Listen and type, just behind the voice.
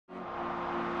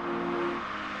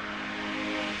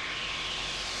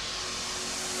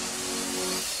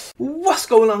What's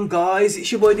going on, guys?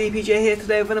 It's your boy DPJ here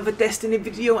today with another Destiny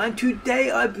video, and today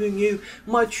I bring you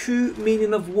my true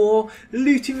meaning of war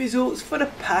looting results for the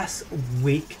past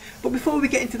week. But before we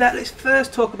get into that, let's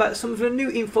first talk about some of the new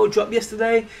info dropped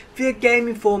yesterday via Game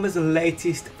Informer's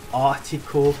latest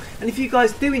article. And if you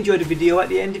guys do enjoy the video at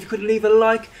the end, if you could leave a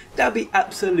like, that'd be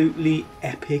absolutely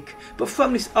epic. But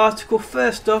from this article,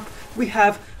 first up we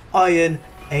have iron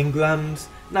engrams.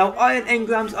 Now, iron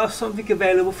engrams are something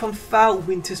available from Foul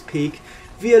Winter's Peak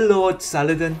via Lord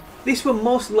Saladin. This will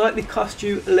most likely cost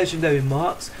you legendary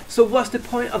marks. So what's the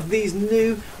point of these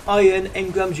new iron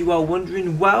engrams, you are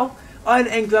wondering? Well, iron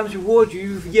engrams reward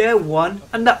you with year 1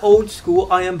 and the old school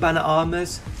iron banner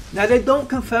armors. Now, they don't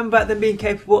confirm about them being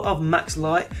capable of max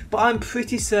light, but I'm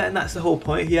pretty certain that's the whole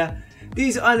point here.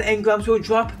 These iron engrams will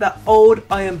drop that old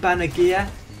iron banner gear,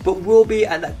 but will be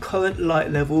at the current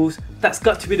light levels. That's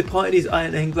got to be the point of these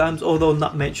iron engrams, although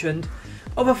not mentioned.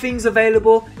 Other things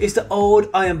available is the old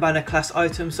Iron Banner class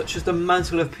items such as the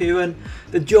Mantle of Piran,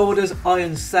 the Jorda's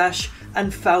Iron Sash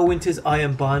and Foulwinter's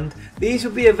Iron Bond. These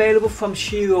will be available from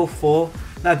Shiro 4.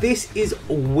 Now, this is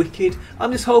wicked.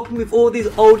 I'm just hoping with all these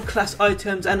old class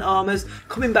items and armors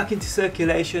coming back into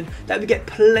circulation that we get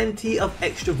plenty of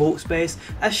extra vault space,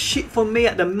 as shit for me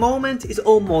at the moment is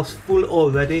almost full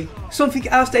already. Something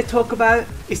else they talk about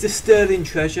is the Sterling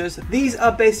Treasures. These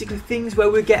are basically things where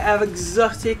we get our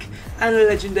exotic and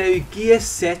legendary gear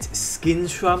set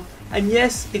skins from. And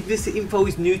yes, if this info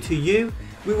is new to you,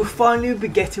 we will finally be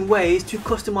getting ways to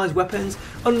customize weapons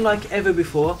unlike ever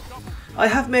before. I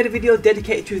have made a video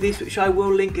dedicated to this, which I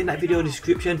will link in that video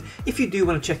description if you do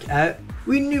want to check it out.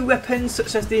 We knew weapons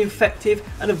such as the Infective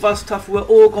and the Vostok were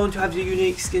all going to have the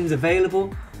unique skins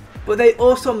available, but they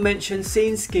also mentioned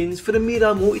seeing skins for the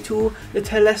Midar Multi-Tool, the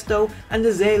Telesto and the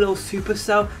Zalo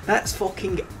Supercell. That's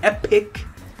fucking epic.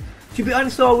 To be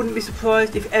honest though, I wouldn't be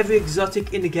surprised if every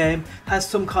exotic in the game has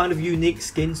some kind of unique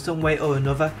skin some way or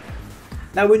another.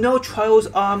 Now, we know Trials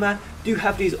armor do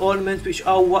have these ornaments which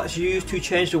are what's used to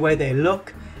change the way they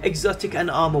look, exotic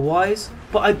and armor wise,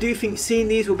 but I do think seeing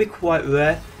these will be quite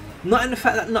rare. Not in the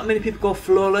fact that not many people go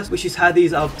flawless, which is how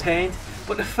these are obtained,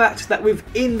 but the fact that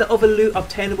within the other loot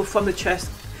obtainable from the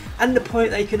chest, and the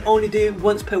point that you can only do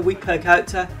once per week per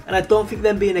character, and I don't think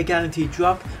them being a guaranteed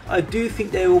drop, I do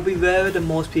think they will be rarer than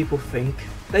most people think.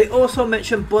 They also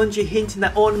mentioned Bungie hinting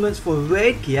that ornaments for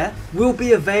raid gear will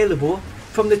be available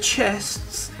from the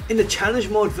chests in the challenge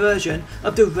mode version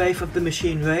of the Wraith of the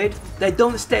Machine raid. They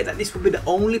don't state that this will be the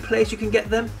only place you can get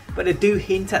them, but they do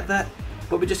hint at that.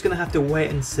 But we're just going to have to wait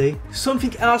and see.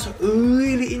 Something else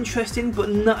really interesting but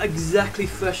not exactly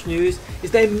fresh news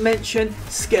is they mention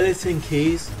skeleton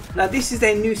keys. Now, this is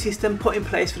a new system put in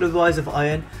place for the Rise of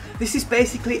Iron. This is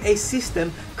basically a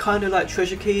system kind of like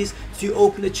treasure keys to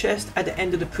open the chest at the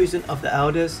end of the prison of the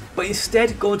elders, but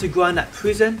instead going to grind that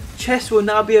prison. Chests will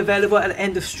now be available at the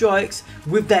end of strikes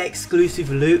with their exclusive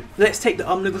loot. Let's take the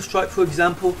Omnigul Strike for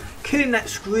example. Killing that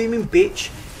screaming bitch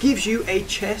gives you a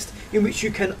chest in which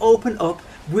you can open up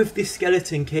with this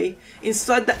skeleton key.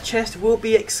 Inside that chest will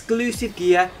be exclusive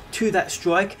gear to that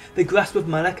strike, the Grasp of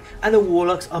Malak and the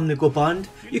Warlock's Omnigul Bond.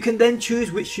 You can then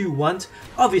choose which you want,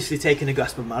 obviously taking the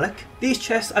Grasp of Malak. These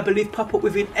chests I believe pop up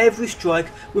within every strike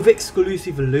with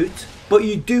exclusive loot, but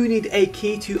you do need a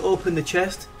key to open the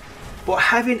chest. But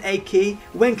having a key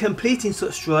when completing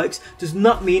such strikes does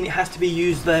not mean it has to be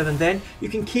used there and then. You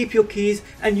can keep your keys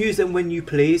and use them when you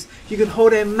please. You can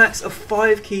hold a max of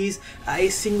 5 keys at a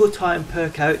single time per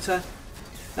character.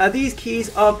 Now, these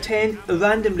keys are obtained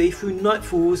randomly through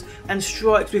Nightfalls and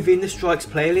strikes within the strikes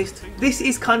playlist. This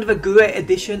is kind of a great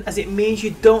addition, as it means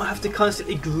you don't have to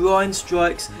constantly grind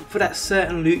strikes for that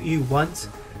certain loot you want.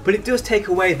 But it does take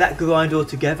away that grind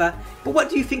altogether. But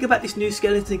what do you think about this new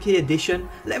skeleton key addition?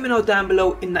 Let me know down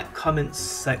below in that comments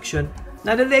section.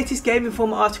 Now, the latest Game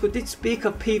Informer article did speak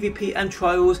of PvP and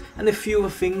trials and a few other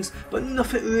things, but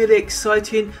nothing really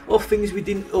exciting or things we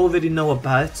didn't already know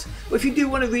about. But if you do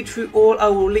want to read through all, I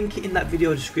will link it in that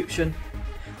video description.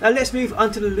 Now, let's move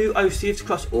on to the loot I received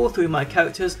across all 3 of my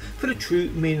characters for the True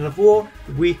Meaning of War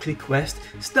weekly quest.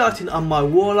 Starting on my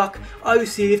Warlock, I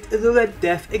received the Red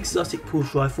Death exotic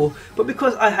pulse rifle, but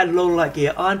because I had low light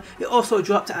gear on, it also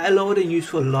dropped at a lower than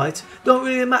useful light. Don't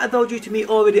really matter though, due to me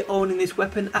already owning this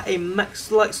weapon at a max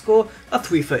light score of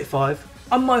 335.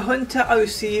 On my Hunter, I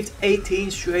received 18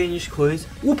 strange coins,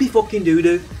 whoopie fucking doo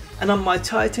doo. And on my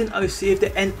Titan, I received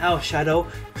the NL Shadow.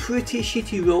 Pretty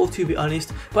shitty roll to be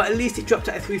honest, but at least it dropped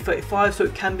at a 335, so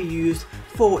it can be used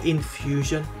for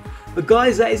infusion. But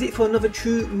guys, that is it for another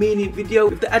True Meaning video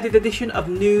with the added addition of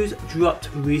news dropped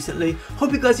recently.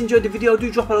 Hope you guys enjoyed the video.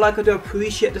 Do drop a like, I do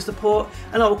appreciate the support,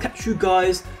 and I will catch you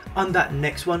guys on that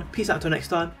next one. Peace out until next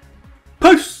time.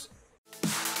 Peace!